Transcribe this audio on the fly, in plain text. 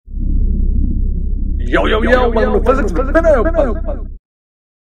welcome to Physics with Vinay.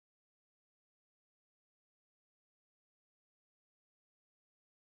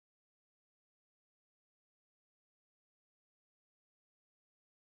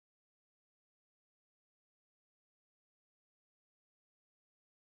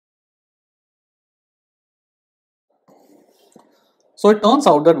 So it turns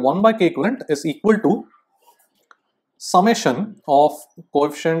out that 1 by k equivalent is equal to summation of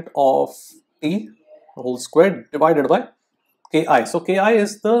coefficient of t whole square divided by ki. So ki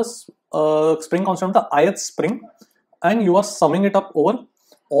is the spring constant of the ith spring, and you are summing it up over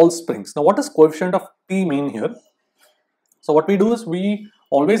all springs. Now what does coefficient of t mean here? So what we do is we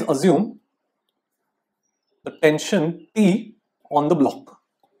always assume the tension T on the block.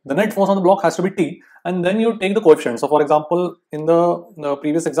 The net force on the block has to be T, and then you take the coefficient. So for example, in the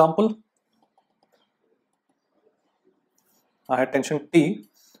previous example, I had tension T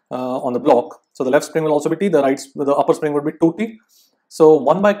on the block. So the left spring will also be T, the upper spring would be 2T. So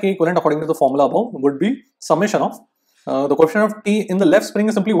 1 by k equivalent according to the formula above would be summation of the coefficient of T in the left spring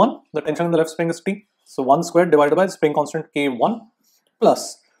is simply 1. The tension in the left spring is T. So 1 squared divided by the spring constant K1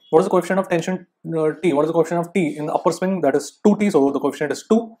 plus what is the coefficient of tension T? What is the coefficient of T in the upper spring? That is 2T. So the coefficient is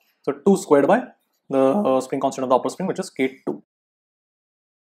 2. So 2 squared by the spring constant of the upper spring, which is K2.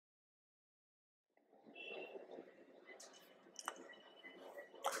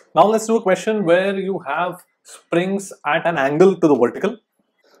 Now let's do a question where you have springs at an angle to the vertical.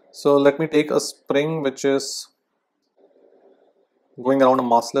 So let me take a spring which is going around a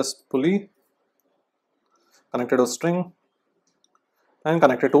massless pulley, connected to a string and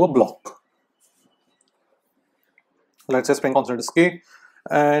connected to a block. Let's say spring constant is k,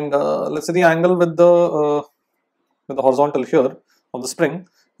 and let's say the angle with the horizontal here of the spring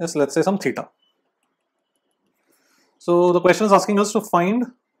is, let's say, some theta. So the question is asking us to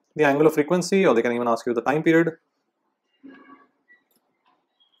find the angular frequency, or they can even ask you the time period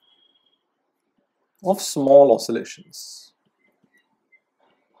of small oscillations.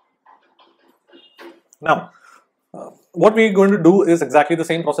 Now what we're going to do is exactly the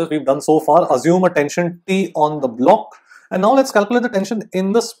same process we've done so far. Assume a tension T on the block, and now let's calculate the tension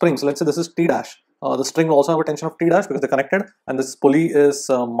in the spring. So let's say this is T dash. The string will also have a tension of T dash because they're connected, and this pulley is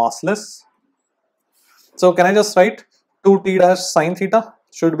massless. So can I just write 2T dash sine theta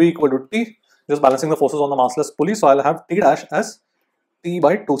should be equal to T, just balancing the forces on the massless pulley. So I'll have T dash as T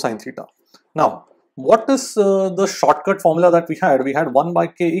by 2 sine theta. Now what is the shortcut formula that we had? We had 1 by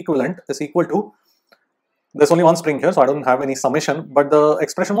k equivalent is equal to, there's only one spring here, so I don't have any summation, but the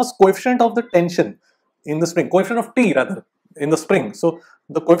expression was coefficient of the tension in the spring, coefficient of T rather, in the spring. So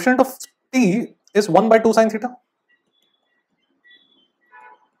the coefficient of T is 1 by 2 sine theta.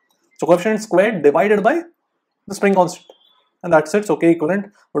 So coefficient squared divided by the spring constant, and that's it. So k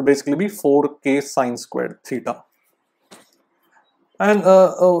equivalent would basically be 4k sine squared theta, and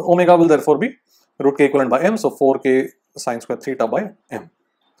omega will therefore be root k equivalent by m, so 4k sine squared theta by m.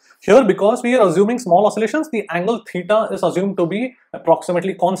 Here, because we are assuming small oscillations, the angle theta is assumed to be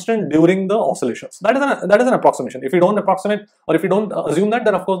approximately constant during the oscillations. That is an approximation. If you don't approximate, or if you don't assume that,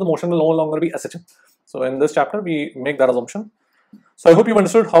 then of course the motion will no longer be SHM. So in this chapter, we make that assumption. So I hope you've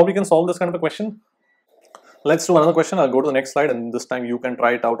understood how we can solve this kind of a question. Let's do another question. I'll go to the next slide, and this time you can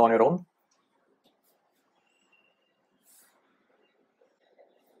try it out on your own.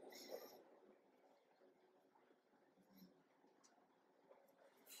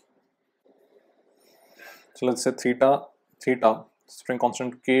 So let's say theta, string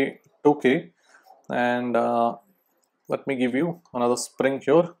constant k, 2k, and let me give you another spring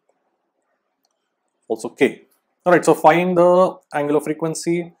here, also k. Alright, so find the angular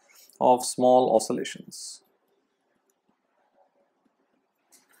frequency of small oscillations.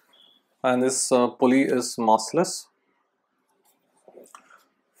 And this pulley is massless.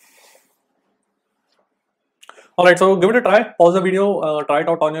 Alright, so give it a try, pause the video, try it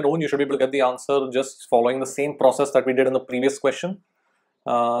out on your own. You should be able to get the answer just following the same process that we did in the previous question.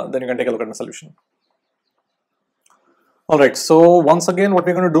 Then you can take a look at the solution. Alright, so once again what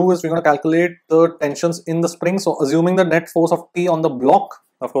we're going to do is we're going to calculate the tensions in the spring. So assuming the net force of T on the block,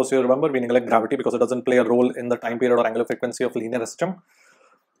 of course you remember we neglect gravity because it doesn't play a role in the time period or angular frequency of linear SHM.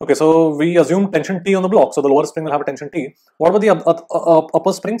 Okay, so we assume tension T on the block, so the lower spring will have a tension T. What about the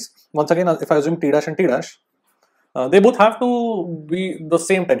upper springs? Once again, if I assume T dash and T dash, they both have to be the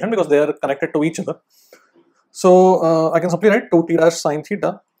same tension because they are connected to each other. So I can simply write 2T dash sine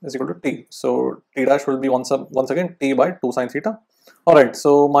theta is equal to T. So T dash will be once again T by 2 sine theta. Alright,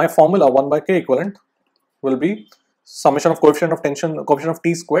 so my formula 1 by k equivalent will be summation of coefficient of tension, coefficient of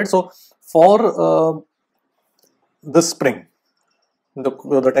T squared. So for this spring,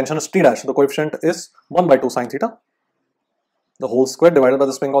 the tension is T dash, the coefficient is 1 by 2 sine theta, the whole square divided by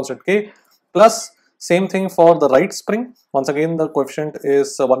the spring constant K, plus same thing for the right spring. Once again, the coefficient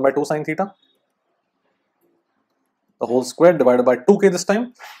is 1 by 2 sine theta, the whole square divided by 2K this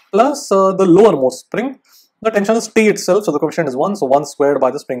time, plus the lowermost spring. The tension is T itself, so the coefficient is 1, so 1 squared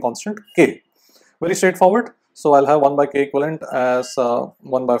by the spring constant K. Very straightforward. So I'll have 1 by K equivalent as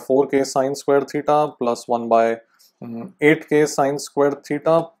 1 by 4K sine squared theta plus 1 by 8K sine squared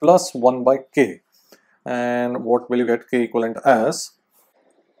theta plus 1 by K. And what will you get K equivalent as?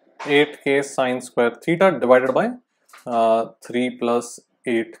 8K sine squared theta divided by 3 plus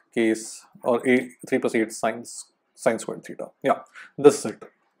 8K or 3 plus 8 sine squared theta. Yeah, this is it.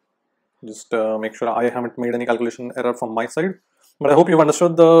 Just make sure I haven't made any calculation error from my side. But I hope you've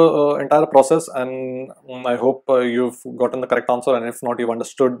understood the entire process, and I hope you've gotten the correct answer, and if not, you've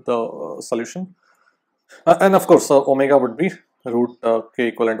understood the solution. And of course, omega would be root K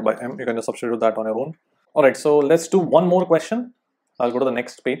equivalent by M. You can just substitute that on your own. Alright, so let's do one more question. I'll go to the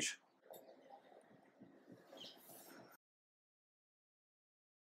next page.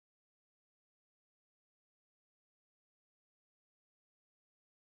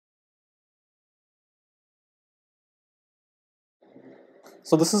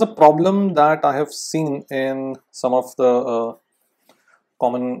 So this is a problem that I have seen in some of the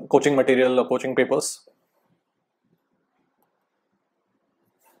common coaching material or coaching papers.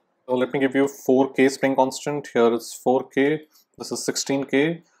 So let me give you 4K spring constant. Here it's 4K. This is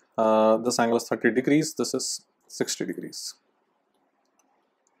 16K. This angle is 30 degrees. This is 60 degrees.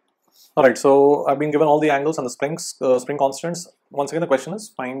 Alright, so I've been given all the angles and the spring constants. Once again, the question is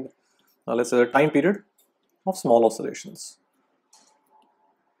find, let's say, the time period of small oscillations.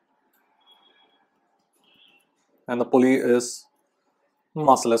 And the pulley is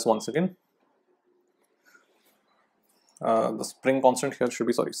massless once again. The spring constant here should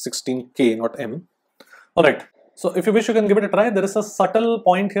be 16K, not M. Alright, so if you wish, you can give it a try. There is a subtle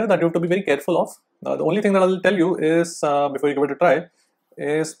point here that you have to be very careful of. The only thing that I will tell you is, before you give it a try,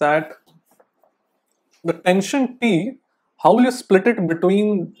 is that the tension T, how will you split it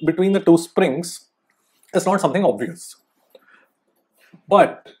between the two springs is not something obvious.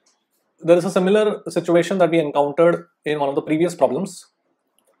 But there is a similar situation that we encountered in one of the previous problems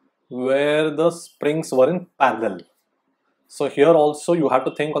where the springs were in parallel. So here also you have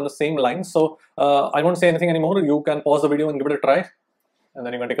to think on the same line. So I won't say anything anymore. You can pause the video and give it a try, and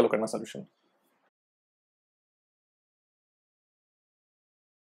then you can take a look at my solution.